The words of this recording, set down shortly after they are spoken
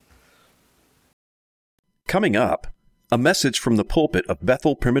Coming up, a message from the pulpit of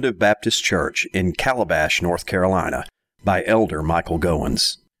Bethel Primitive Baptist Church in Calabash, North Carolina, by Elder Michael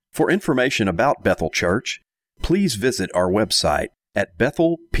Gowens. For information about Bethel Church, please visit our website at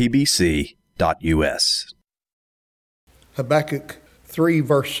bethelpbc.us. Habakkuk 3,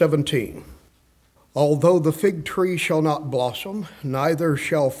 verse 17. Although the fig tree shall not blossom, neither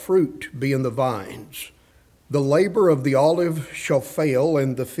shall fruit be in the vines, the labor of the olive shall fail,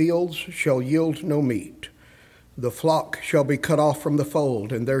 and the fields shall yield no meat. The flock shall be cut off from the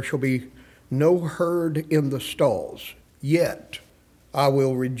fold, and there shall be no herd in the stalls. Yet I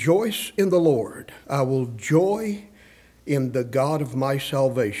will rejoice in the Lord. I will joy in the God of my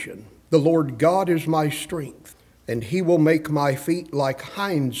salvation. The Lord God is my strength, and he will make my feet like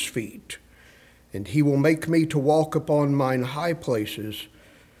hinds' feet, and he will make me to walk upon mine high places,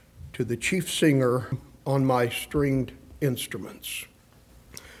 to the chief singer on my stringed instruments.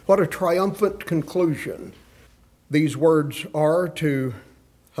 What a triumphant conclusion these words are to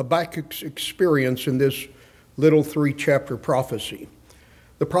Habakkuk's experience in this little 3-chapter prophecy.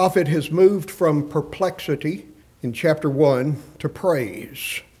 The prophet has moved from perplexity in chapter 1 to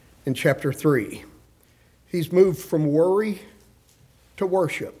praise in chapter 3. He's moved from worry to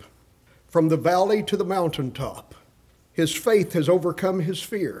worship, from the valley to the mountaintop. His faith has overcome his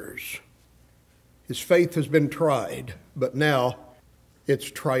fears. His faith has been tried, but now it's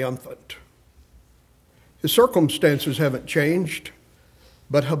triumphant. His circumstances haven't changed,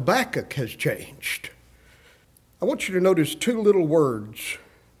 but Habakkuk has changed. I want you to notice 2 little words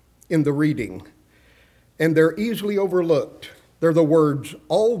in the reading, and they're easily overlooked. They're the words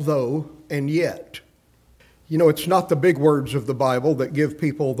although and yet. You know, it's not the big words of the Bible that give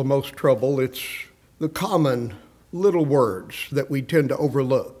people the most trouble. It's the common little words that we tend to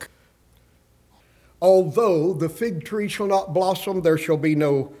overlook. Although the fig tree shall not blossom, there shall be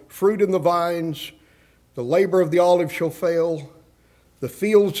no fruit in the vines, the labor of the olive shall fail, the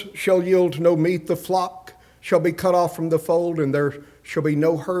fields shall yield no meat, the flock shall be cut off from the fold, and there shall be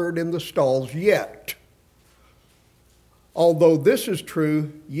no herd in the stalls. Yet, although this is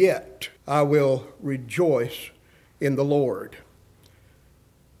true, yet I will rejoice in the Lord.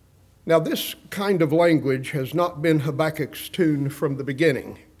 Now, this kind of language has not been Habakkuk's tune from the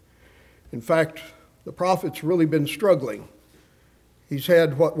beginning. In fact, the prophet's really been struggling. He's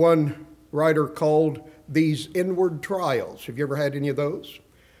had what one writer called these inward trials. Have you ever had any of those?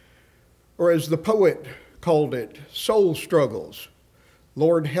 Or as the poet called it, soul struggles.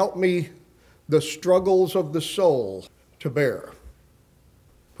 Lord, help me the struggles of the soul to bear.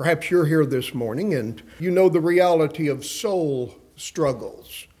 Perhaps you're here this morning and you know the reality of soul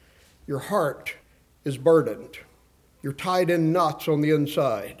struggles. Your heart is burdened. You're tied in knots on the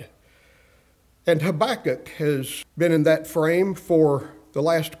inside. And Habakkuk has been in that frame for the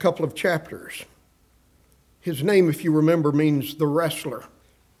last couple of chapters. His name, if you remember, means the wrestler.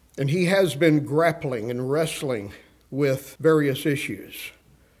 And he has been grappling and wrestling with various issues.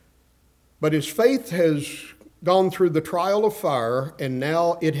 But his faith has gone through the trial of fire, and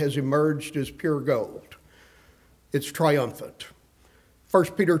now it has emerged as pure gold. It's triumphant. 1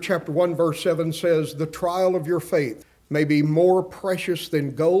 Peter chapter 1, verse 7 says, the trial of your faith may be more precious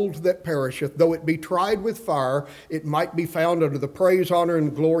than gold that perisheth. Though it be tried with fire, it might be found unto the praise, honor,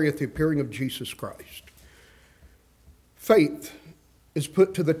 and glory at the appearing of Jesus Christ. Faith is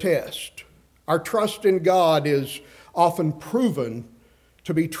put to the test. Our trust in God is often proven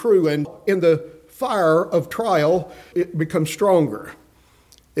to be true, and in the fire of trial, it becomes stronger.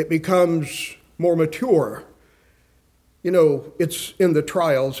 It becomes more mature. You know, it's in the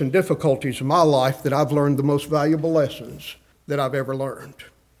trials and difficulties of my life that I've learned the most valuable lessons that I've ever learned.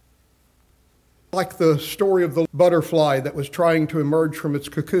 Like the story of the butterfly that was trying to emerge from its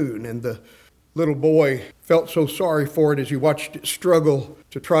cocoon, and the little boy felt so sorry for it as he watched it struggle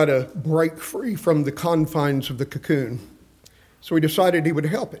to try to break free from the confines of the cocoon. So he decided he would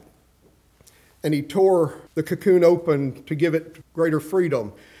help it. And he tore the cocoon open to give it greater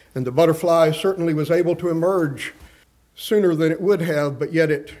freedom. And the butterfly certainly was able to emerge sooner than it would have, but yet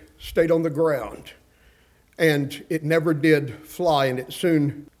it stayed on the ground. And it never did fly, and it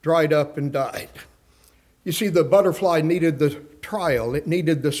soon dried up and died. You see, the butterfly needed the trial. It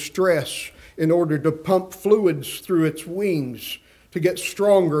needed the stress in order to pump fluids through its wings to get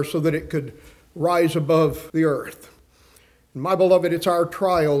stronger so that it could rise above the earth. And my beloved, it's our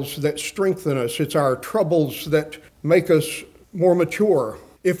trials that strengthen us. It's our troubles that make us more mature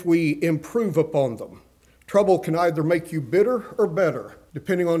if we improve upon them. Trouble can either make you bitter or better,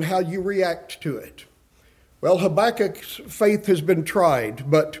 depending on how you react to it. Well, Habakkuk's faith has been tried,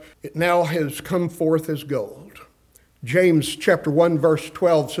 but it now has come forth as gold. James chapter 1 verse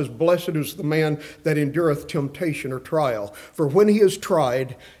 12 says, "Blessed is the man that endureth temptation or trial, for when he is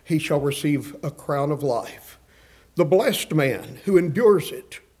tried, he shall receive a crown of life." The blessed man who endures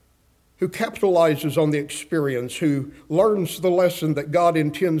it, who capitalizes on the experience, who learns the lesson that God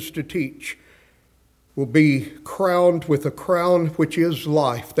intends to teach, will be crowned with a crown which is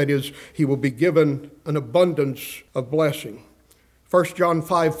life. That is, he will be given an abundance of blessing. 1 John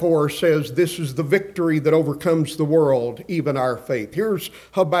 5:4 says, "This is the victory that overcomes the world, even our faith." Here's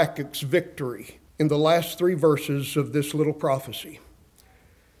Habakkuk's victory in the last 3 verses of this little prophecy.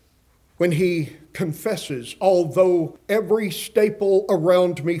 When he confesses, "Although every staple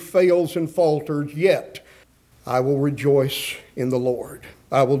around me fails and falters, yet I will rejoice in the Lord.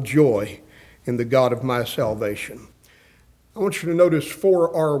 I will joy in the God of my salvation." I want you to notice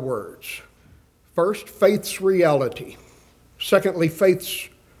 4 R words. First, faith's reality. Secondly, faith's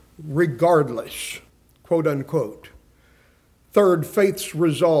regardless, quote unquote. Third, faith's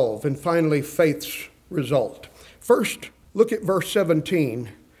resolve. And finally, faith's result. First, look at verse 17,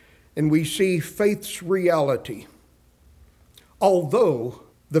 and we see faith's reality. "Although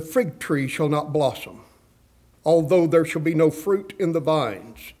the fig tree shall not blossom, although there shall be no fruit in the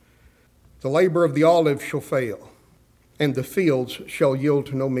vines, the labor of the olive shall fail, and the fields shall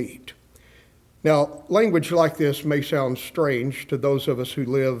yield no meat." Now, language like this may sound strange to those of us who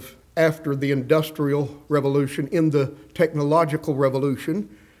live after the Industrial Revolution, in the technological revolution,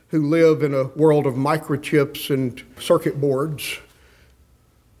 who live in a world of microchips and circuit boards.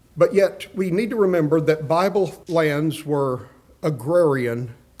 But yet, we need to remember that Bible lands were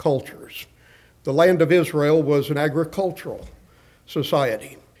agrarian cultures. The land of Israel was an agricultural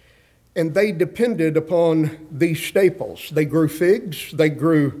society, and they depended upon these staples. They grew figs, they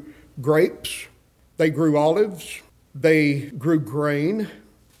grew grapes, they grew olives, they grew grain,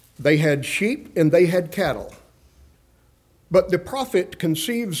 they had sheep, and they had cattle. But the prophet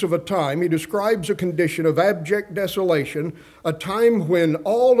conceives of a time, he describes a condition of abject desolation, a time when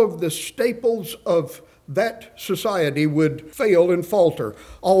all of the staples of that society would fail and falter,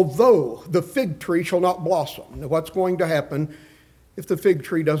 although the fig tree shall not blossom. Now, what's going to happen if the fig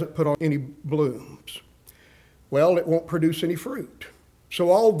tree doesn't put on any blooms? Well, it won't produce any fruit. So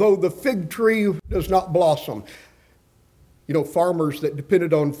although the fig tree does not blossom, farmers that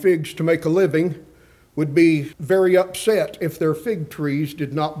depended on figs to make a living would be very upset if their fig trees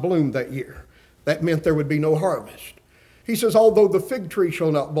did not bloom that year. That meant there would be no harvest. He says, "Although the fig tree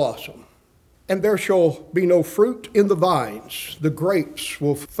shall not blossom, and there shall be no fruit in the vines, the grapes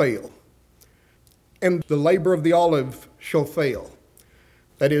will fail, and the labor of the olive shall fail."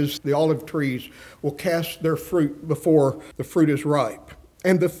 That is, the olive trees will cast their fruit before the fruit is ripe.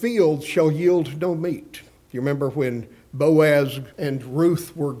 "And the fields shall yield no meat." You remember when Boaz and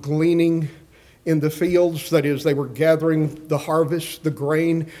Ruth were gleaning in the fields? That is, they were gathering the harvest, the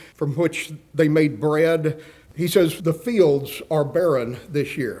grain from which they made bread. He says the fields are barren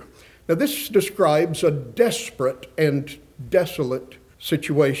this year. Now, this describes a desperate and desolate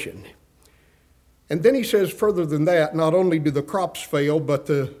situation. And then he says further than that, not only do the crops fail, but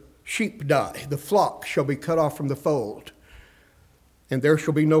the sheep die. The flock shall be cut off from the fold. And there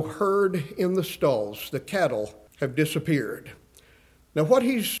shall be no herd in the stalls. The cattle have disappeared. Now, what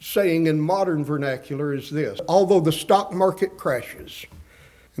he's saying in modern vernacular is this: although the stock market crashes,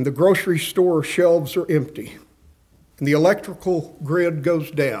 and the grocery store shelves are empty, and the electrical grid goes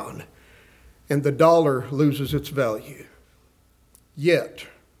down, and the dollar loses its value, yet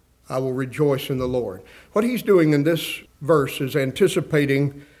I will rejoice in the Lord. What he's doing in this verse is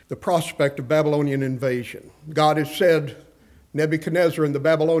anticipating the prospect of Babylonian invasion. God has said Nebuchadnezzar and the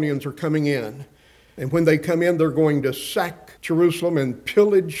Babylonians are coming in. And when they come in, they're going to sack Jerusalem and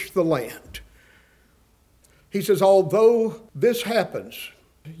pillage the land. He says, although this happens,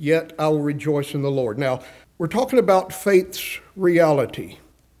 yet I will rejoice in the Lord. Now, we're talking about faith's reality.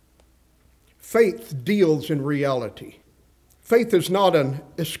 Faith deals in reality. Faith is not an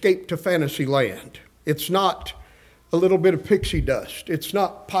escape to fantasy land. It's not a little bit of pixie dust. It's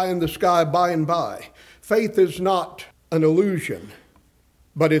not pie in the sky by and by. Faith is not an illusion,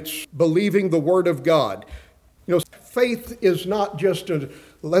 but it's believing the Word of God. Faith is not just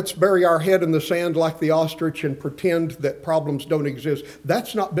let's bury our head in the sand like the ostrich and pretend that problems don't exist.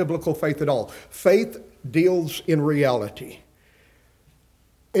 That's not biblical faith at all. Faith deals in reality.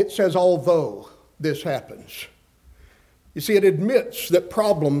 It says, although this happens. You see, it admits that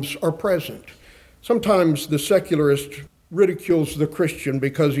problems are present. Sometimes the secularist ridicules the Christian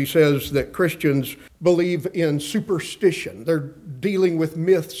because he says that Christians believe in superstition. They're dealing with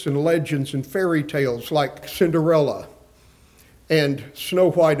myths and legends and fairy tales like Cinderella and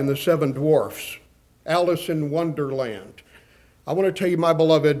Snow White and the Seven Dwarfs. Alice in Wonderland. I want to tell you, my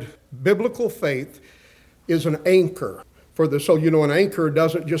beloved, biblical faith is an anchor for the soul. You know, an anchor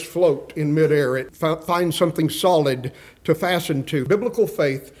doesn't just float in midair. It finds something solid to fasten to. Biblical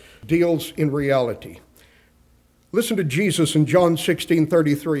faith deals in reality. Listen to Jesus in John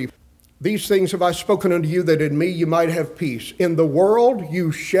 16:33. These things have I spoken unto you, that in me you might have peace. In the world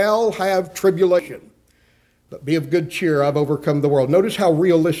you shall have tribulation. But be of good cheer, I've overcome the world. Notice how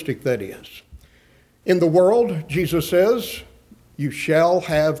realistic that is. In the world, Jesus says, you shall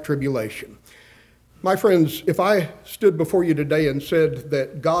have tribulation. My friends, if I stood before you today and said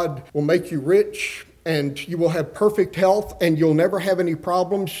that God will make you rich and you will have perfect health and you'll never have any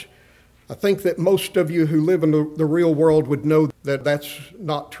problems, I think that most of you who live in the real world would know that that's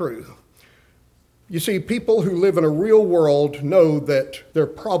not true. You see, people who live in a real world know that there are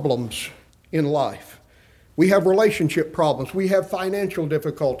problems in life. We have relationship problems. We have financial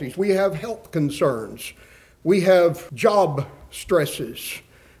difficulties. We have health concerns. We have job stresses.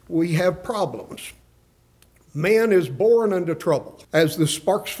 We have problems. Man is born unto trouble. As the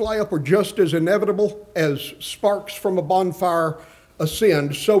sparks fly up are just as inevitable as sparks from a bonfire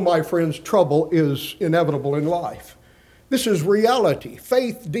ascend, so, my friends, trouble is inevitable in life. This is reality.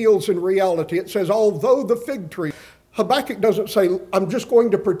 Faith deals in reality. It says, although the fig tree, Habakkuk doesn't say, I'm just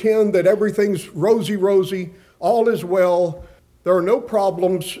going to pretend that everything's rosy, all is well, there are no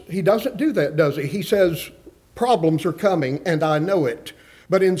problems. He doesn't do that, does he? He says, problems are coming, and I know it.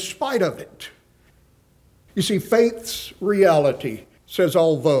 But in spite of it, you see, faith's reality says,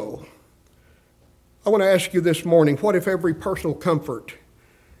 although. I want to ask you this morning, what if every personal comfort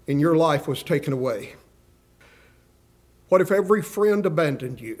in your life was taken away? What if every friend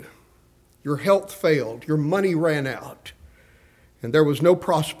abandoned you? Your health failed, your money ran out, and there was no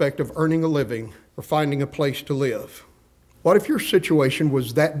prospect of earning a living or finding a place to live? What if your situation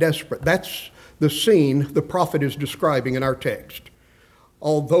was that desperate? That's the scene the prophet is describing in our text.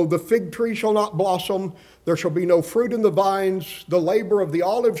 Although the fig tree shall not blossom, there shall be no fruit in the vines, the labor of the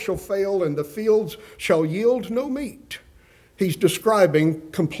olive shall fail, and the fields shall yield no meat. He's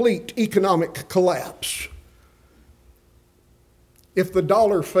describing complete economic collapse. If the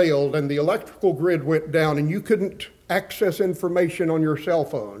dollar failed and the electrical grid went down and you couldn't access information on your cell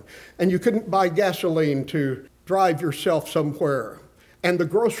phone and you couldn't buy gasoline to drive yourself somewhere and the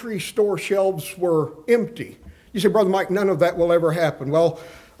grocery store shelves were empty, you say, Brother Mike, none of that will ever happen. Well,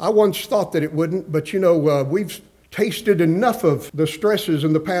 I once thought that it wouldn't, but we've tasted enough of the stresses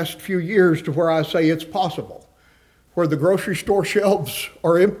in the past few years to where I say it's possible. Where the grocery store shelves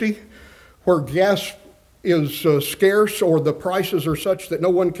are empty, where gas is scarce or the prices are such that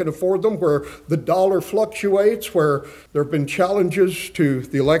no one can afford them, where the dollar fluctuates, where there have been challenges to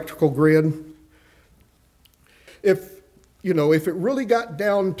the electrical grid. If it really got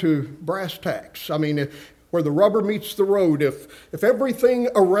down to brass tacks, where the rubber meets the road, if everything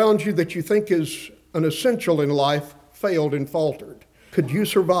around you that you think is an essential in life failed and faltered, could you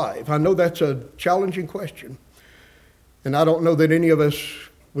survive? I know that's a challenging question, and I don't know that any of us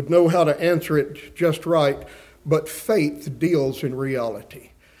would know how to answer it just right, but faith deals in reality.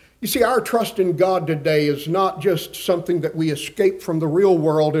 You see, our trust in God today is not just something that we escape from the real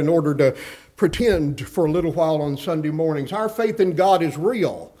world in order to pretend for a little while on Sunday mornings. Our faith in God is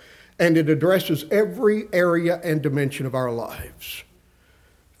real, and it addresses every area and dimension of our lives.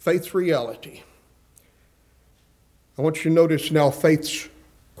 Faith's reality. I want you to notice now faith's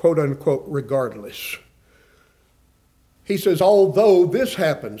quote-unquote regardless. He says, although this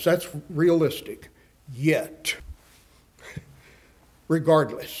happens, that's realistic, yet,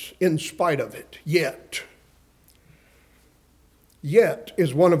 regardless, in spite of it, yet. Yet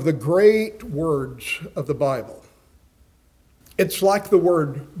is one of the great words of the Bible. It's like the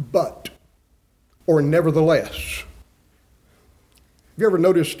word but, or nevertheless. Have you ever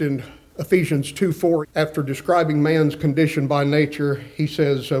noticed in Ephesians 2:4, after describing man's condition by nature, he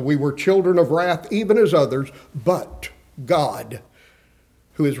says, we were children of wrath even as others, but God,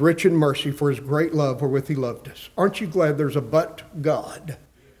 who is rich in mercy for his great love wherewith he loved us. Aren't you glad there's a but God?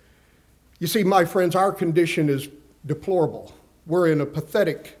 You see, my friends, our condition is deplorable. We're in a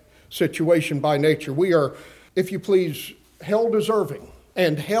pathetic situation by nature. We are, if you please, hell deserving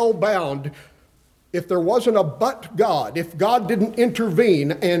and hell bound. If there wasn't a but God, if God didn't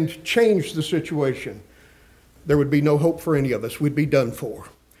intervene and change the situation, there would be no hope for any of us. We'd be done for.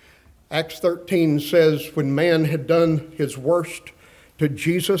 Acts 13 says, when man had done his worst to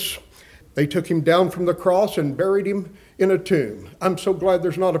Jesus, they took him down from the cross and buried him in a tomb. I'm so glad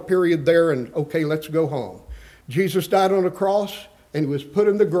there's not a period there and, okay, let's go home. Jesus died on a cross and he was put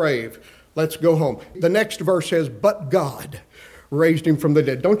in the grave. Let's go home. The next verse says, but God raised him from the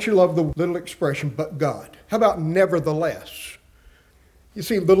dead. Don't you love the little expression, but God? How about nevertheless? You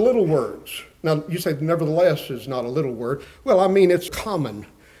see, the little words. Now, you say nevertheless is not a little word. Well, I mean, it's common.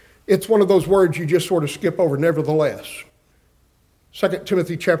 It's one of those words you just sort of skip over, nevertheless. 2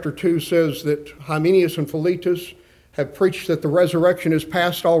 Timothy chapter 2 says that Hymenaeus and Philetus have preached that the resurrection is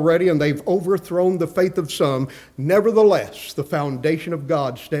past already, and they've overthrown the faith of some. Nevertheless, the foundation of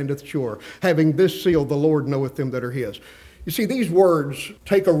God standeth sure. Having this seal, the Lord knoweth them that are his. You see, these words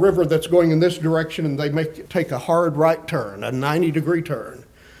take a river that's going in this direction, and they make it take a hard right turn, a 90-degree turn.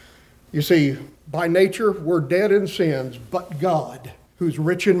 You see, by nature, we're dead in sins, but God, who's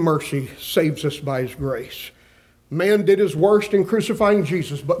rich in mercy, saves us by his grace. Man did his worst in crucifying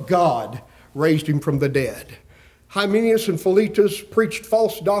Jesus, but God raised him from the dead. Hymenaeus and Philetus preached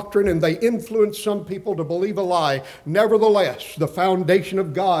false doctrine, and they influenced some people to believe a lie. Nevertheless, the foundation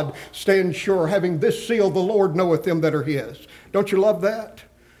of God stands sure. Having this seal, the Lord knoweth them that are his. Don't you love that?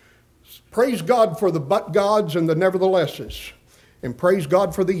 Praise God for the but gods and the neverthelesses, and praise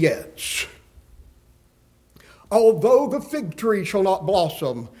God for the yets. Although the fig tree shall not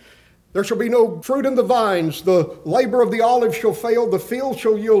blossom, there shall be no fruit in the vines, the labor of the olive shall fail, the field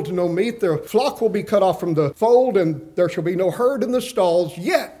shall yield no meat, the flock will be cut off from the fold, and there shall be no herd in the stalls,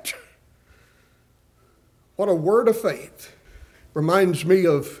 yet. What a word of faith. Reminds me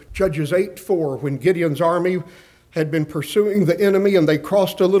of Judges 8:4, when Gideon's army had been pursuing the enemy, and they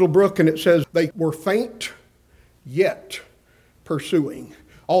crossed a little brook, and it says they were faint, yet pursuing.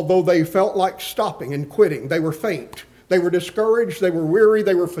 Although they felt like stopping and quitting, they were faint. They were discouraged, they were weary,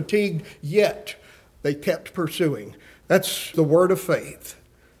 they were fatigued, yet they kept pursuing. That's the word of faith.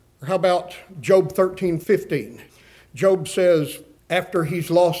 Or how about Job 13:15? Job says after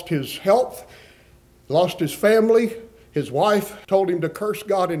he's lost his health, lost his family, his wife told him to curse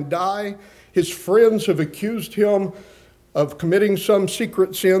God and die. His friends have accused him of committing some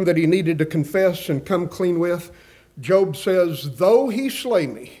secret sin that he needed to confess and come clean with. Job says, though he slay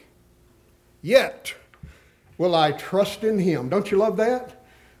me, yet will I trust in him. Don't you love that?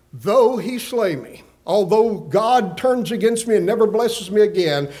 Though he slay me, although God turns against me and never blesses me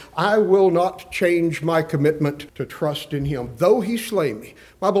again, I will not change my commitment to trust in him. Though he slay me.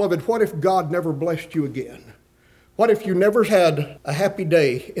 My beloved, what if God never blessed you again? What if you never had a happy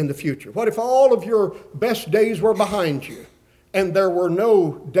day in the future? What if all of your best days were behind you and there were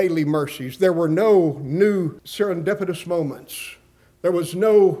no daily mercies? There were no new serendipitous moments. There was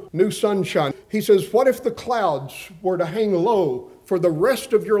no new sunshine. He says, what if the clouds were to hang low for the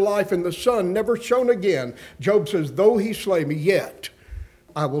rest of your life and the sun never shone again? Job says, though he slay me, yet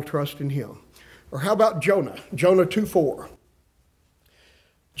I will trust in him. Or how about Jonah? Jonah 2:4.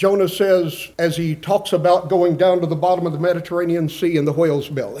 Jonah says, as he talks about going down to the bottom of the Mediterranean Sea in the whale's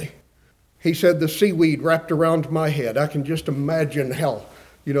belly, he said, the seaweed wrapped around my head. I can just imagine how,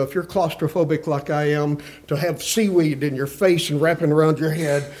 if you're claustrophobic like I am, to have seaweed in your face and wrapping around your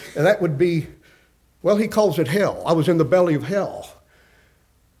head, and that would be, well, he calls it hell. I was in the belly of hell.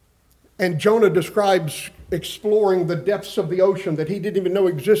 And Jonah describes exploring the depths of the ocean that he didn't even know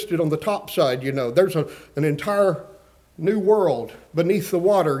existed on the top side, There's an entire new world beneath the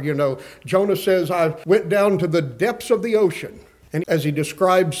water, Jonah says, I went down to the depths of the ocean. And as he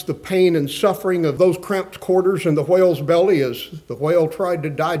describes the pain and suffering of those cramped quarters in the whale's belly as the whale tried to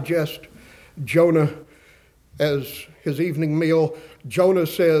digest Jonah as his evening meal, Jonah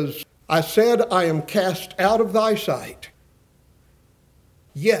says, I said, I am cast out of thy sight,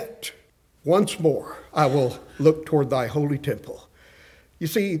 yet once more I will look toward thy holy temple. You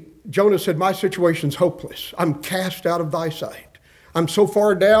see, Jonah said, my situation's hopeless. I'm cast out of thy sight. I'm so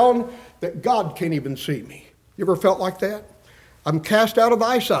far down that God can't even see me. You ever felt like that? I'm cast out of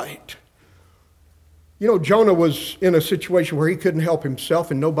thy sight. Jonah was in a situation where he couldn't help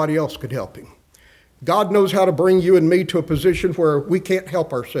himself and nobody else could help him. God knows how to bring you and me to a position where we can't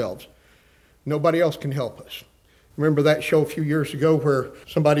help ourselves. Nobody else can help us. Remember that show a few years ago where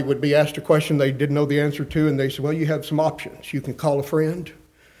somebody would be asked a question they didn't know the answer to, and they said, well, you have some options. You can call a friend,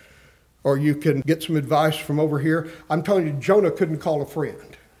 or you can get some advice from over here. I'm telling you, Jonah couldn't call a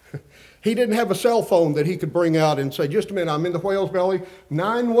friend. He didn't have a cell phone that he could bring out and say, just a minute, I'm in the whale's belly,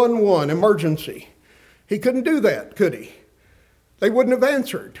 911, emergency. He couldn't do that, could he? They wouldn't have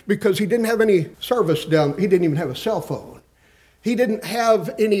answered because he didn't have any service down. He didn't even have a cell phone. He didn't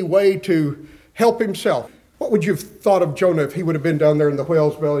have any way to help himself. What would you have thought of Jonah if he would have been down there in the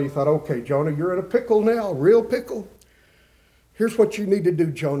whale's belly? You thought, okay, Jonah, you're in a pickle now, real pickle. Here's what you need to do,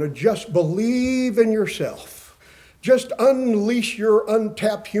 Jonah. Just believe in yourself. Just unleash your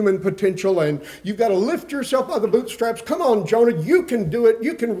untapped human potential, and you've got to lift yourself by the bootstraps. Come on, Jonah, you can do it.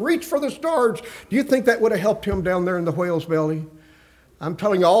 You can reach for the stars. Do you think that would have helped him down there in the whale's belly? I'm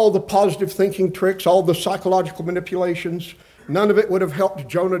telling you, all the positive thinking tricks, all the psychological manipulations, none of it would have helped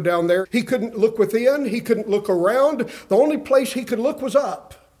Jonah down there. He couldn't look within. He couldn't look around. The only place he could look was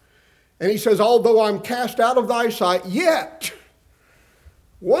up. And he says, although I'm cast out of thy sight, yet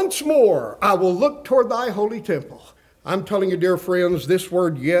once more I will look toward thy holy temple. I'm telling you, dear friends, this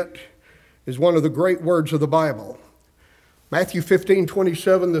word yet is one of the great words of the Bible. Matthew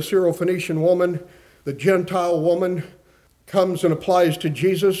 15:27, the Syrophoenician woman, the Gentile woman, comes and applies to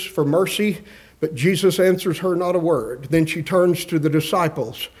Jesus for mercy, but Jesus answers her not a word. Then she turns to the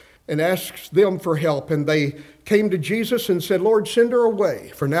disciples and asks them for help, and they came to Jesus and said, Lord, send her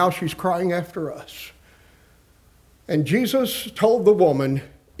away, for now she's crying after us. And Jesus told the woman,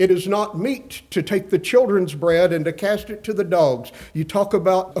 it is not meet to take the children's bread and to cast it to the dogs. You talk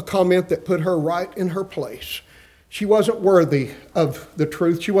about a comment that put her right in her place. She wasn't worthy of the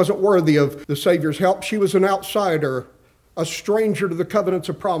truth. She wasn't worthy of the Savior's help. She was an outsider, a stranger to the covenants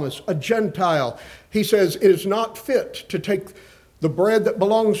of promise, a Gentile. He says, it is not fit to take the bread that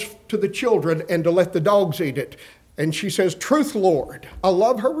belongs to the children and to let the dogs eat it. And she says, truth, Lord. I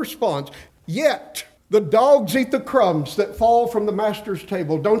love her response. Yet the dogs eat the crumbs that fall from the master's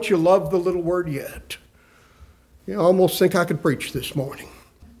table. Don't you love the little word yet? I almost think I could preach this morning.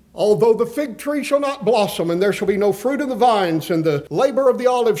 Although the fig tree shall not blossom, and there shall be no fruit in the vines, and the labor of the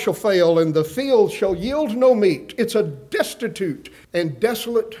olive shall fail, and the field shall yield no meat. It's a destitute and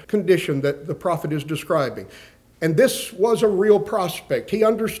desolate condition that the prophet is describing. And this was a real prospect. He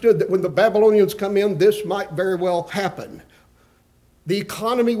understood that when the Babylonians come in, this might very well happen. The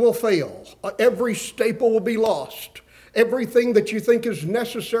economy will fail. Every staple will be lost. Everything that you think is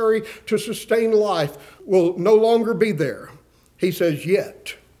necessary to sustain life will no longer be there. He says,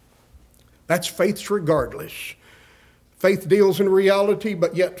 yet. That's faith's regardless. Faith deals in reality,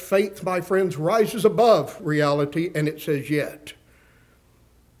 but yet faith, my friends, rises above reality, and it says yet.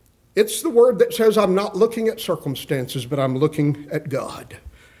 It's the word that says I'm not looking at circumstances, but I'm looking at God.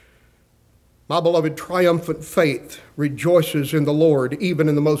 My beloved, triumphant faith rejoices in the Lord, even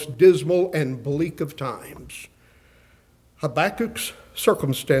in the most dismal and bleak of times. Habakkuk's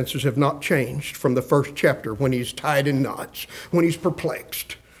circumstances have not changed from the first chapter when he's tied in knots, when he's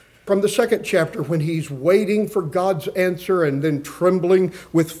perplexed. From the second chapter, when he's waiting for God's answer and then trembling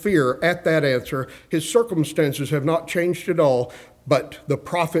with fear at that answer, his circumstances have not changed at all, but the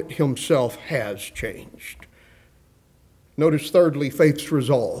prophet himself has changed. Notice thirdly, faith's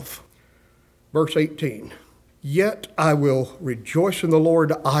resolve. Verse 18, yet I will rejoice in the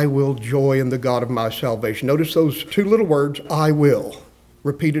Lord, I will joy in the God of my salvation. Notice those two little words, I will,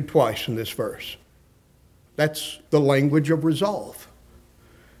 repeated twice in this verse. That's the language of resolve.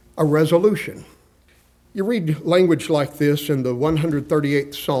 A resolution. You read language like this in the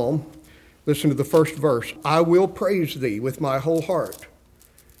 138th Psalm. Listen to the first verse. I will praise thee with my whole heart.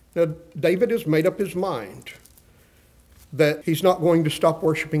 Now, David has made up his mind that he's not going to stop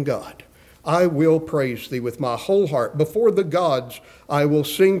worshiping God. I will praise thee with my whole heart. Before the gods, I will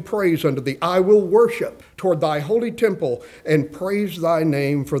sing praise unto thee. I will worship toward thy holy temple and praise thy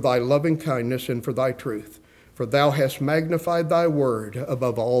name for thy loving kindness and for thy truth. For thou hast magnified thy word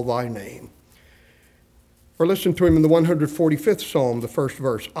above all thy name. Or listen to him in the 145th Psalm, the first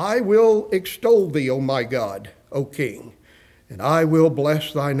verse. I will extol thee, O my God, O King, and I will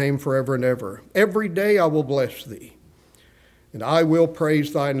bless thy name forever and ever. Every day I will bless thee, and I will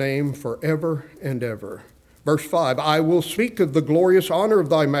praise thy name forever and ever. Verse 5, I will speak of the glorious honor of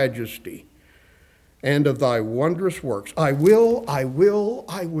thy majesty and of thy wondrous works. I will, I will,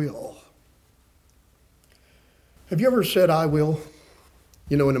 I will. Have you ever said, I will?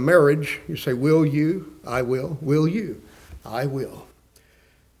 In a marriage, you say, will you? I will. Will you? I will.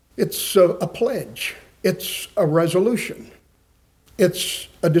 It's a pledge. It's a resolution. It's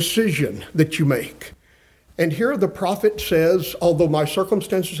a decision that you make. And here the prophet says, although my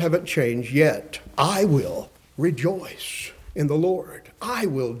circumstances haven't changed yet, I will rejoice in the Lord. I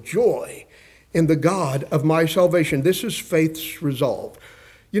will joy in the God of my salvation. This is faith's resolve.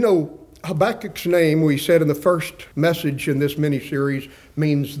 Habakkuk's name, we said in the first message in this mini-series,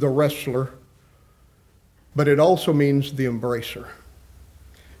 means the wrestler, but it also means the embracer.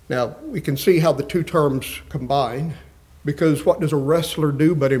 Now, we can see how the two terms combine, because what does a wrestler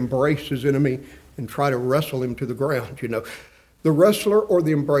do but embrace his enemy and try to wrestle him to the ground, The wrestler or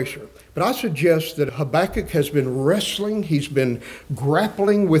the embracer. But I suggest that Habakkuk has been wrestling, he's been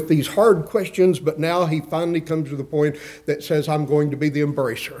grappling with these hard questions, but now he finally comes to the point that says, I'm going to be the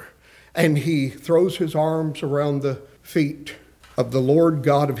embracer. And he throws his arms around the feet of the Lord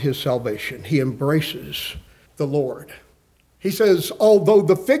God of his salvation. He embraces the Lord. He says, although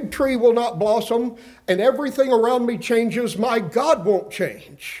the fig tree will not blossom and everything around me changes, my God won't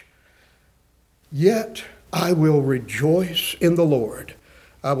change. Yet I will rejoice in the Lord.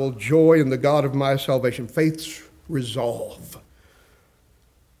 I will joy in the God of my salvation. Faith's resolve.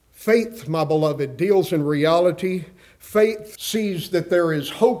 Faith, my beloved, deals in reality. Faith sees that there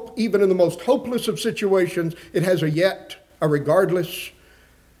is hope even in the most hopeless of situations. It has a yet, a regardless.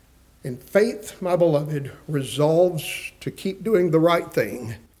 And faith, my beloved, resolves to keep doing the right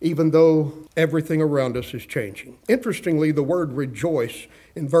thing, even though everything around us is changing. Interestingly, the word rejoice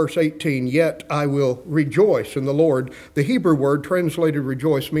in verse 18, yet I will rejoice in the Lord. The Hebrew word translated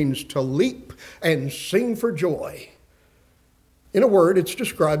rejoice means to leap and sing for joy. In a word, it's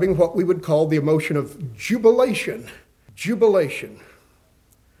describing what we would call the emotion of jubilation. Jubilation.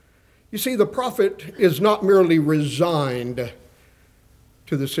 You see, the prophet is not merely resigned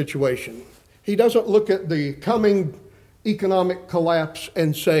to the situation. He doesn't look at the coming economic collapse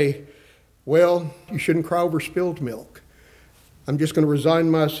and say, well, you shouldn't cry over spilled milk. I'm just going to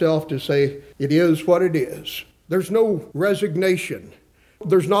resign myself to say, it is what it is. There's no resignation.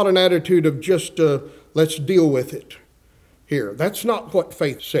 There's not an attitude of just, let's deal with it here. That's not what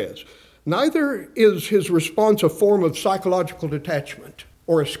faith says. Neither is his response a form of psychological detachment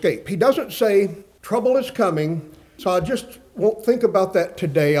or escape. He doesn't say, trouble is coming, so I just won't think about that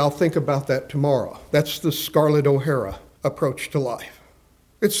today, I'll think about that tomorrow. That's the Scarlett O'Hara approach to life.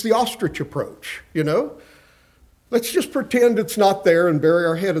 It's the ostrich approach, you know? Let's just pretend it's not there and bury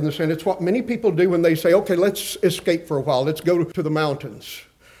our head in the sand. It's what many people do when they say, okay, let's escape for a while. Let's go to the mountains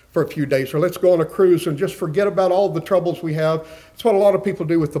for a few days, or let's go on a cruise and just forget about all the troubles we have. It's what a lot of people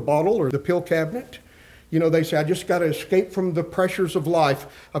do with the bottle or the pill cabinet. You know, they say, I just got to escape from the pressures of life.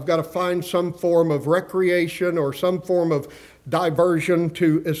 I've got to find some form of recreation or some form of diversion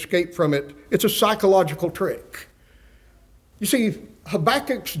to escape from it. It's a psychological trick. You see,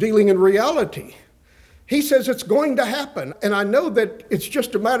 Habakkuk's dealing in reality. He says it's going to happen, and I know that it's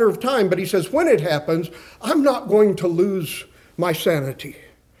just a matter of time, but he says when it happens, I'm not going to lose my sanity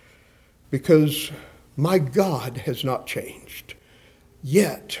because my God has not changed.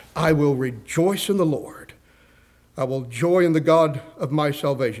 Yet I will rejoice in the Lord. I will joy in the God of my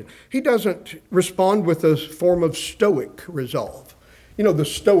salvation. He doesn't respond with a form of stoic resolve. You know, the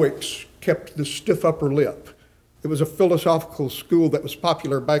Stoics kept the stiff upper lip. It was a philosophical school that was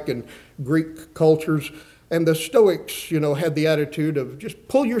popular back in Greek cultures. And the Stoics, you know, had the attitude of just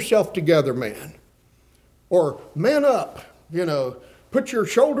pull yourself together, man. Or man up, you know, put your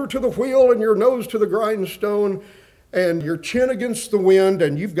shoulder to the wheel and your nose to the grindstone and your chin against the wind,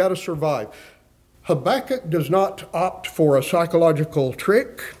 and you've got to survive. Habakkuk does not opt for a psychological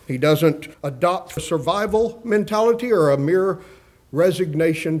trick. He doesn't adopt a survival mentality or a mere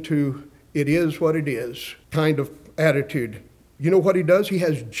resignation to it is what it is kind of attitude. You know what he does? He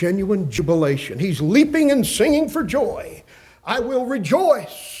has genuine jubilation. He's leaping and singing for joy. I will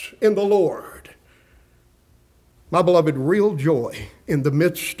rejoice in the Lord. My beloved, real joy in the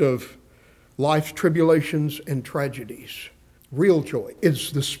midst of life's tribulations and tragedies. Real joy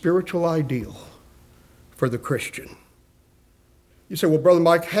is the spiritual ideal for the Christian. You say, well, Brother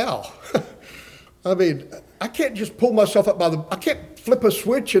Mike, how? I mean, I can't just pull myself up I can't flip a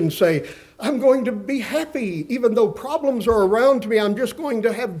switch and say, I'm going to be happy. Even though problems are around me, I'm just going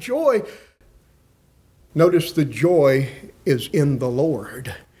to have joy. Notice the joy is in the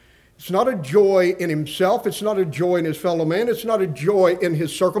Lord. It's not a joy in himself. It's not a joy in his fellow man. It's not a joy in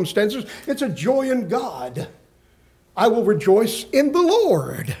his circumstances. It's a joy in God. I will rejoice in the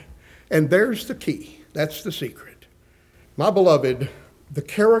Lord. And there's the key. That's the secret. My beloved, the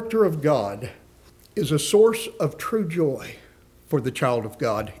character of God is a source of true joy for the child of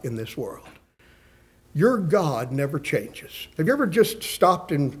God in this world. Your God never changes. Have you ever just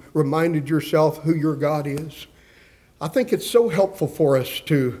stopped and reminded yourself who your God is? I think it's so helpful for us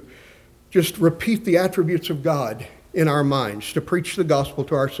to just repeat the attributes of God in our minds, to preach the gospel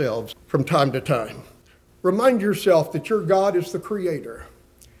to ourselves from time to time. Remind yourself that your God is the creator.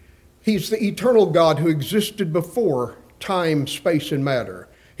 He's the eternal God who existed before time, space, and matter.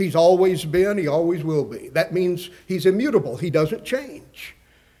 He's always been, he always will be. That means he's immutable. He doesn't change.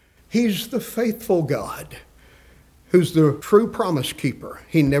 He's the faithful God who's the true promise keeper.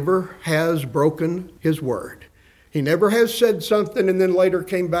 He never has broken his word. He never has said something and then later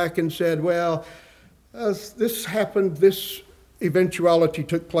came back and said, well, this happened, this eventuality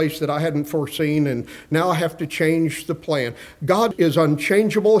took place that I hadn't foreseen, and now I have to change the plan. God is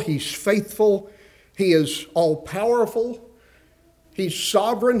unchangeable. He's faithful. He is all-powerful. He's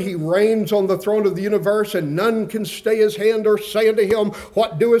sovereign. He reigns on the throne of the universe, and none can stay his hand or say unto him,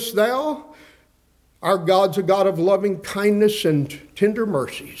 what doest thou? Our God's a God of loving kindness and tender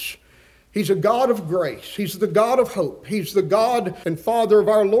mercies. He's a God of grace. He's the God of hope. He's the God and Father of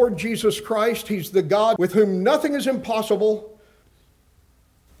our Lord Jesus Christ. He's the God with whom nothing is impossible.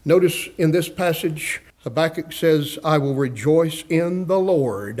 Notice in this passage, Habakkuk says, I will rejoice in the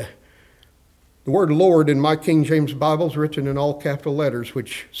Lord. The word Lord in my King James Bible is written in all capital letters,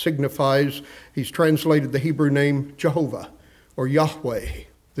 which signifies he's translated the Hebrew name Jehovah or Yahweh.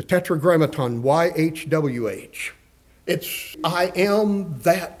 The tetragrammaton, YHWH. It's I am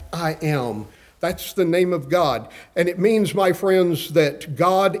that I am. That's the name of God. And it means, my friends, that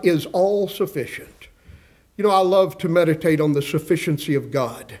God is all sufficient. You know, I love to meditate on the sufficiency of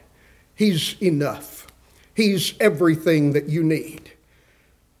God. He's enough. He's everything that you need.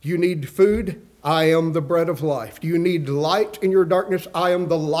 Do you need food? I am the bread of life. Do you need light in your darkness? I am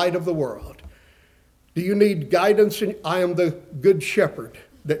the light of the world. Do you need guidance? I am the good shepherd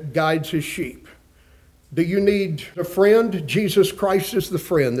that guides his sheep. Do you need a friend? Jesus Christ is the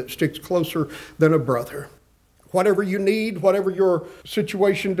friend that sticks closer than a brother. Whatever you need, whatever your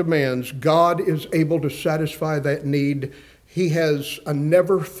situation demands, God is able to satisfy that need. He has a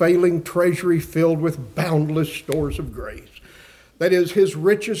never-failing treasury filled with boundless stores of grace. That is, his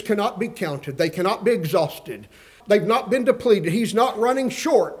riches cannot be counted. They cannot be exhausted. They've not been depleted. He's not running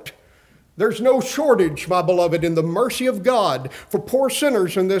short. There's no shortage, my beloved, in the mercy of God for poor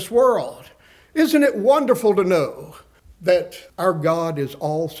sinners in this world. Isn't it wonderful to know that our God is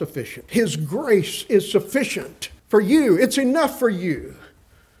all sufficient? His grace is sufficient for you. It's enough for you.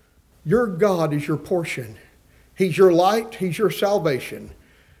 Your God is your portion. He's your light. He's your salvation.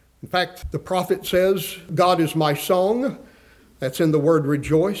 In fact, the prophet says, God is my song. That's in the word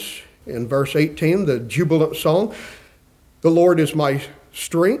rejoice. In verse 18, the jubilant song. The Lord is my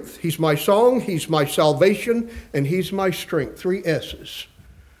strength. He's my song. He's my salvation. And he's my strength. 3 S's.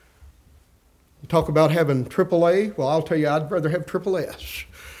 You talk about having AAA. Well, I'll tell you, I'd rather have triple S.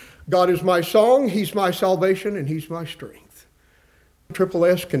 God is my song, he's my salvation, and he's my strength. Triple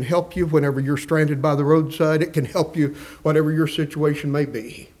S can help you whenever you're stranded by the roadside. It can help you whatever your situation may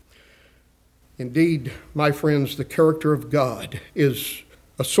be. Indeed, my friends, the character of God is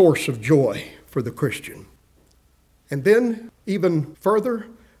a source of joy for the Christian. And then, even further,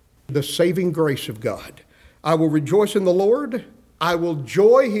 the saving grace of God. I will rejoice in the Lord. I will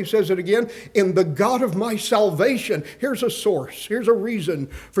joy, he says it again, in the God of my salvation. Here's a source. Here's a reason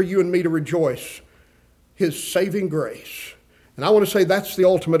for you and me to rejoice. His saving grace. And I want to say that's the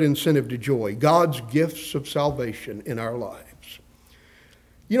ultimate incentive to joy. God's gifts of salvation in our lives.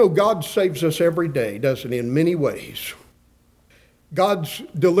 You know, God saves us every day, doesn't he, in many ways. God's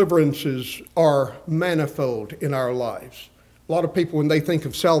deliverances are manifold in our lives. A lot of people, when they think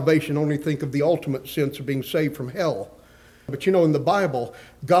of salvation, only think of the ultimate sense of being saved from hell. But you know, in the Bible,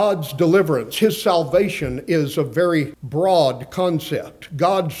 God's deliverance, his salvation is a very broad concept.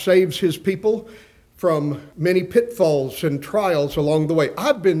 God saves his people from many pitfalls and trials along the way.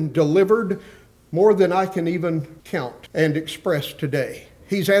 I've been delivered more than I can even count and express today.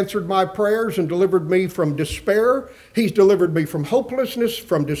 He's answered my prayers and delivered me from despair. He's delivered me from hopelessness,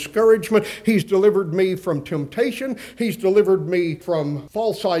 from discouragement. He's delivered me from temptation. He's delivered me from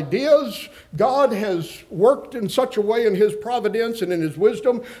false ideas. God has worked in such a way in his providence and in his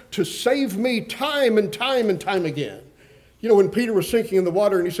wisdom to save me time and time and time again. You know, when Peter was sinking in the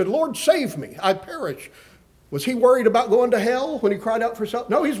water and he said, Lord, save me, I perish. Was he worried about going to hell when he cried out for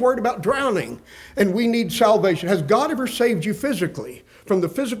salvation? No, he's worried about drowning. And we need salvation. Has God ever saved you physically from the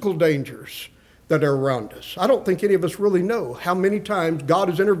physical dangers that are around us? I don't think any of us really know how many times God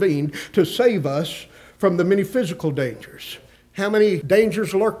has intervened to save us from the many physical dangers. How many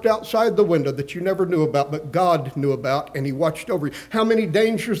dangers lurked outside the window that you never knew about, but God knew about, and he watched over you. How many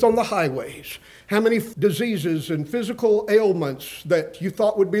dangers on the highways. How many diseases and physical ailments that you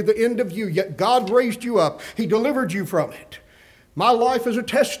thought would be the end of you, yet God raised you up. He delivered you from it. My life is a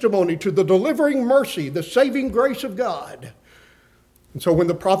testimony to the delivering mercy, the saving grace of God. And so when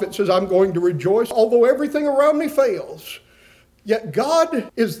the prophet says, I'm going to rejoice, although everything around me fails, yet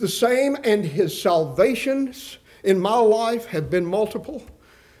God is the same, and his salvations in my life have been multiple,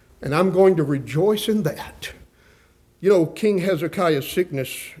 and I'm going to rejoice in that. You know, King Hezekiah's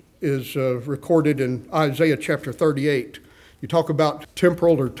sickness is recorded in Isaiah chapter 38. You talk about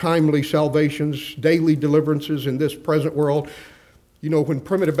temporal or timely salvations, daily deliverances in this present world. You know, when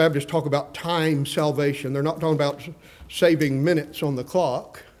primitive Baptists talk about time salvation, they're not talking about saving minutes on the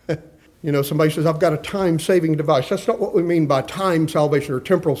clock. You know, somebody says, I've got a time-saving device. That's not what we mean by time salvation or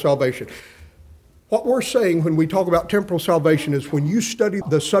temporal salvation. What we're saying when we talk about temporal salvation is when you study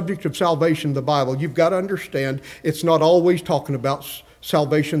the subject of salvation in the Bible, you've got to understand it's not always talking about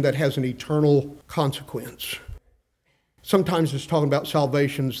salvation that has an eternal consequence. Sometimes it's talking about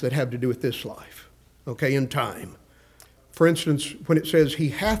salvations that have to do with this life, okay, in time. For instance, when it says, He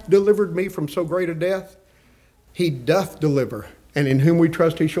hath delivered me from so great a death, He doth deliver, and in whom we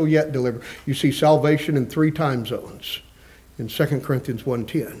trust He shall yet deliver. You see salvation in 3 time zones in 2 Corinthians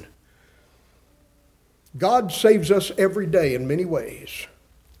 1:10. God saves us every day in many ways.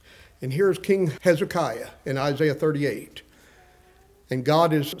 And here's King Hezekiah in Isaiah 38. And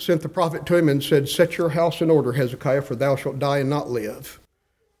God has sent the prophet to him and said, set your house in order, Hezekiah, for thou shalt die and not live.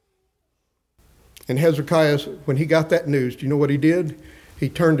 And Hezekiah, when he got that news, do you know what he did? He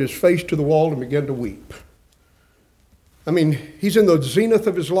turned his face to the wall and began to weep. I mean, he's in the zenith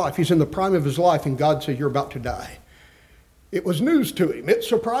of his life. He's in the prime of his life, and God said, you're about to die. It was news to him. It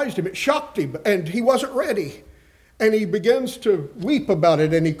surprised him. It shocked him, and he wasn't ready. And he begins to weep about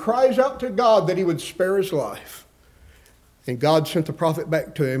it, and he cries out to God that he would spare his life. And God sent the prophet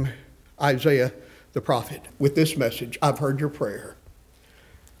back to him, Isaiah the prophet, with this message: I've heard your prayer,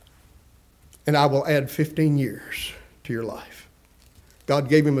 and I will add 15 years to your life. God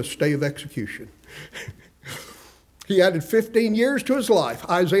gave him a stay of execution. He added 15 years to his life.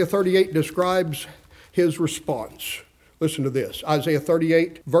 Isaiah 38 describes his response. Listen to this. Isaiah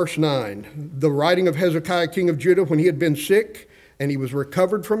 38, verse 9. The writing of Hezekiah, king of Judah, when he had been sick, and he was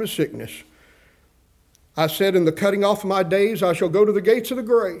recovered from his sickness. I said, in the cutting off of my days, I shall go to the gates of the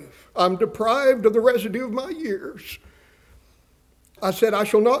grave. I'm deprived of the residue of my years. I said, I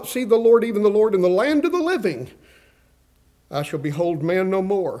shall not see the Lord, even the Lord, in the land of the living. I shall behold man no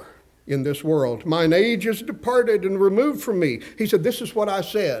more in this world. Mine age is departed and removed from me. He said, this is what I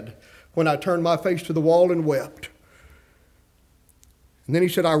said when I turned my face to the wall and wept. And then he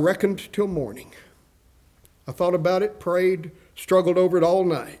said, I reckoned till morning. I thought about it, prayed, struggled over it all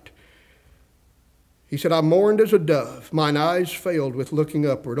night. He said, I mourned as a dove. Mine eyes failed with looking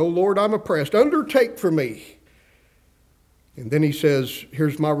upward. O Lord, I'm oppressed. Undertake for me. And then he says,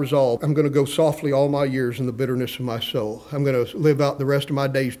 here's my resolve. I'm going to go softly all my years in the bitterness of my soul. I'm going to live out the rest of my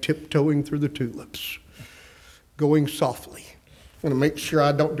days tiptoeing through the tulips, going softly. I'm going to make sure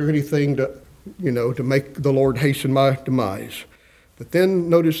I don't do anything to make the Lord hasten my demise. But then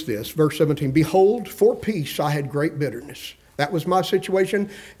notice this, verse 17, behold, for peace I had great bitterness. That was my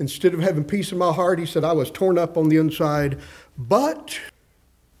situation. Instead of having peace in my heart, he said, I was torn up on the inside. But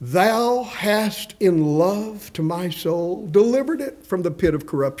thou hast in love to my soul delivered it from the pit of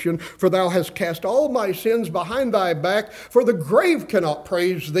corruption. For thou hast cast all my sins behind thy back. For the grave cannot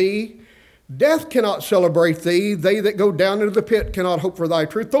praise thee. Death cannot celebrate thee. They that go down into the pit cannot hope for thy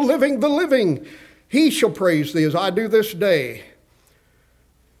truth. The living, he shall praise thee as I do this day.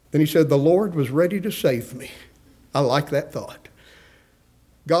 Then he said, the Lord was ready to save me. I like that thought.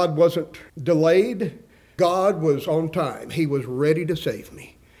 God wasn't delayed. God was on time. He was ready to save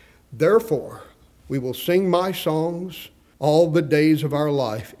me. Therefore, we will sing my songs all the days of our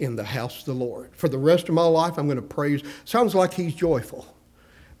life in the house of the Lord. For the rest of my life, I'm going to praise. Sounds like he's joyful.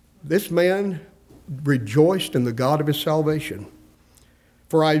 This man rejoiced in the God of his salvation.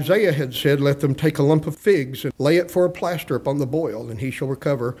 For Isaiah had said, let them take a lump of figs and lay it for a plaster upon the boil, and he shall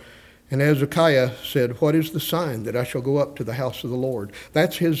recover. And Hezekiah said, what is the sign that I shall go up to the house of the Lord?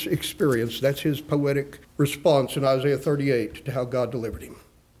 That's his experience. That's his poetic response in Isaiah 38 to how God delivered him.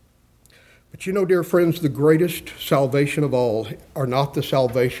 But you know, dear friends, the greatest salvation of all are not the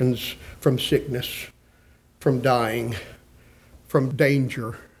salvations from sickness, from dying, from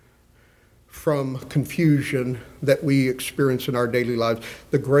danger, from confusion that we experience in our daily lives.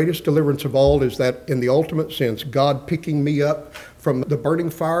 The greatest deliverance of all is that, in the ultimate sense, God picking me up from the burning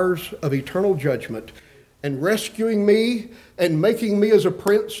fires of eternal judgment and rescuing me and making me as a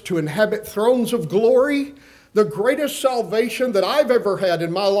prince to inhabit thrones of glory. The greatest salvation that I've ever had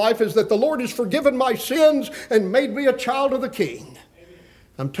in my life is that the Lord has forgiven my sins and made me a child of the King.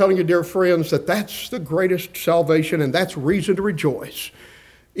 I'm telling you, dear friends, that that's the greatest salvation, and that's reason to rejoice.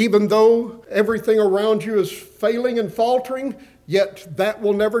 Even though everything around you is failing and faltering, yet that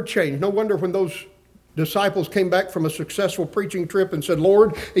will never change. No wonder when those disciples came back from a successful preaching trip and said,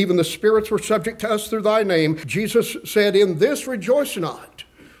 Lord, even the spirits were subject to us through thy name. Jesus said, in this rejoice not,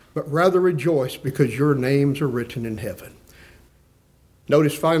 but rather rejoice because your names are written in heaven.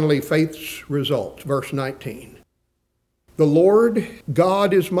 Notice finally faith's result, verse 19. The Lord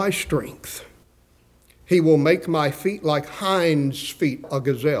God is my strength. He will make my feet like hinds' feet, a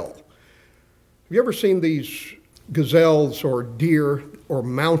gazelle. Have you ever seen these gazelles or deer or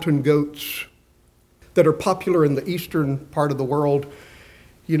mountain goats that are popular in the eastern part of the world?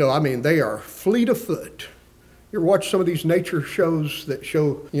 They are fleet of foot. You ever watch some of these nature shows that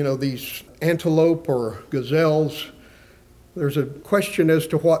show, these antelope or gazelles? There's a question as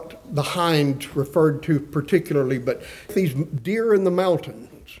to what the hind referred to particularly, but these deer in the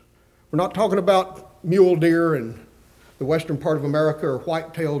mountains, we're not talking about mule deer in the western part of America or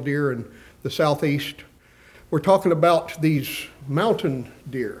white-tailed deer in the southeast. We're talking about these mountain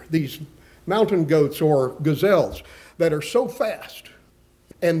deer, these mountain goats or gazelles that are so fast,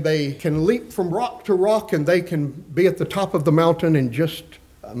 and they can leap from rock to rock, and they can be at the top of the mountain in just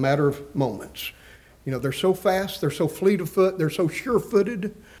a matter of moments. You know, they're so fast, they're so fleet of foot, they're so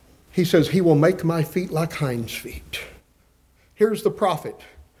sure-footed. He says, he will make my feet like hinds' feet. Here's the prophet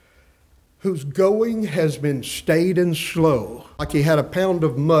whose going has been staid and slow, like he had a pound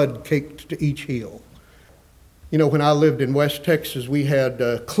of mud caked to each heel. You know, when I lived in West Texas, we had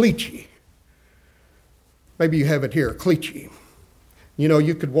cleachy. Maybe you have it here, cleachy. You know,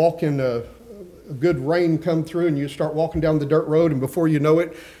 you could walk in a good rain come through and you start walking down the dirt road, and before you know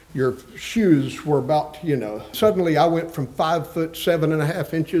it, your shoes were about, suddenly I went from 5 foot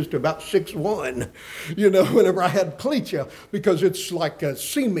 7.5 to about 6'1", whenever I had cleatia, because it's like a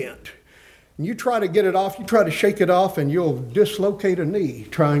cement. And you try to get it off, you try to shake it off, and you'll dislocate a knee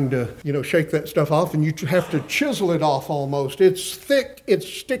trying to, shake that stuff off, and you have to chisel it off almost. It's thick, it's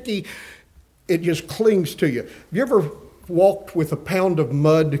sticky, it just clings to you. Have you ever walked with a pound of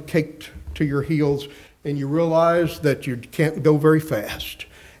mud caked to your heels and you realize that you can't go very fast?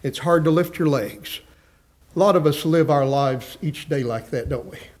 It's hard to lift your legs. A lot of us live our lives each day like that, don't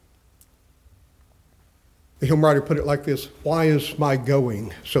we? The hymn writer put it like this: why is my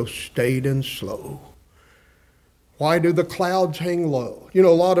going so staid and slow? Why do the clouds hang low? A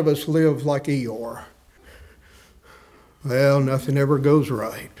lot of us live like Eeyore. Well, nothing ever goes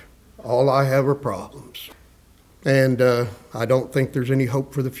right. All I have are problems. And I don't think there's any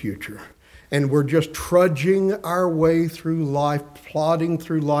hope for the future. And we're just trudging our way through life, plodding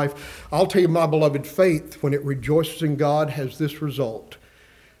through life. I'll tell you, my beloved, faith, when it rejoices in God, has this result.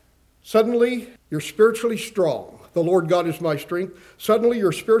 Suddenly, you're spiritually strong. The Lord God is my strength. Suddenly,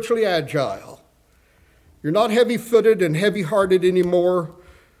 you're spiritually agile. You're not heavy-footed and heavy-hearted anymore,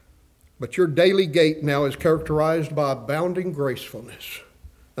 but your daily gait now is characterized by abounding gracefulness,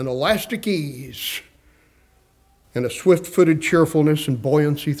 an elastic ease, and a swift-footed cheerfulness and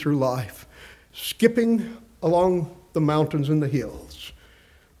buoyancy through life, skipping along the mountains and the hills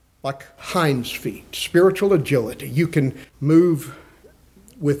like hinds' feet, spiritual agility. You can move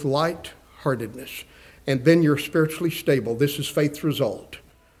with light-heartedness, and then you're spiritually stable. This is faith's result.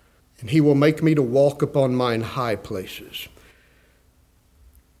 And he will make me to walk upon mine high places.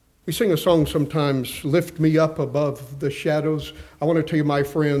 We sing a song sometimes, lift me up above the shadows. I want to tell you, my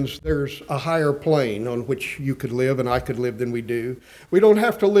friends, there's a higher plane on which you could live and I could live than we do. We don't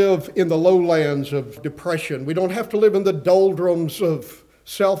have to live in the lowlands of depression. We don't have to live in the doldrums of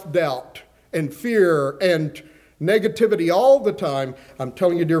self-doubt and fear and negativity all the time. I'm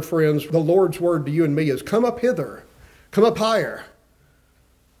telling you, dear friends, the Lord's word to you and me is, come up hither, come up higher.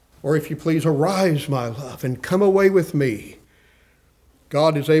 Or if you please, arise, my love, and come away with me.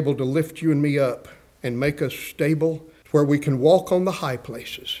 God is able to lift you and me up and make us stable where we can walk on the high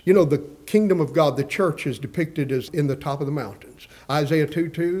places. The kingdom of God, the church, is depicted as in the top of the mountains. Isaiah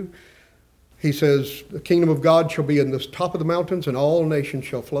 2:2, he says, the kingdom of God shall be in the top of the mountains, and all nations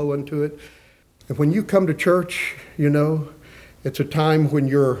shall flow unto it. And when you come to church, it's a time when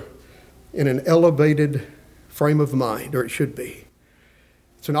you're in an elevated frame of mind, or it should be.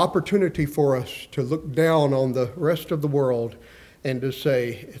 It's an opportunity for us to look down on the rest of the world and to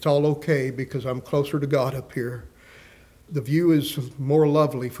say, it's all okay because I'm closer to God up here. The view is more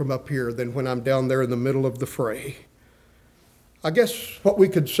lovely from up here than when I'm down there in the middle of the fray. I guess what we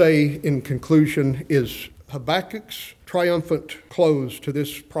could say in conclusion is Habakkuk's triumphant close to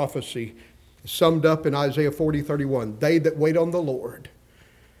this prophecy is summed up in Isaiah 40:31. They that wait on the Lord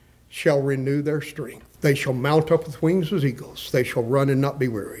shall renew their strength. They shall mount up with wings as eagles. They shall run and not be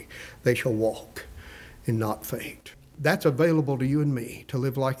weary. They shall walk and not faint. That's available to you and me to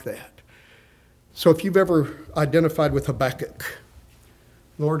live like that. So if you've ever identified with Habakkuk,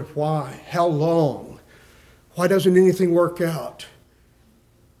 Lord, why? How long? Why doesn't anything work out?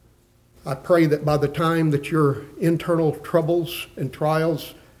 I pray that by the time that your internal troubles and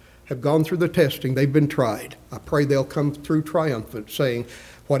trials have gone through the testing, they've been tried, I pray they'll come through triumphant, saying,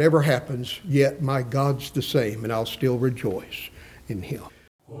 whatever happens, yet my God's the same, and I'll still rejoice in him.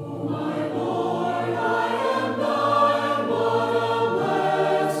 Oh, my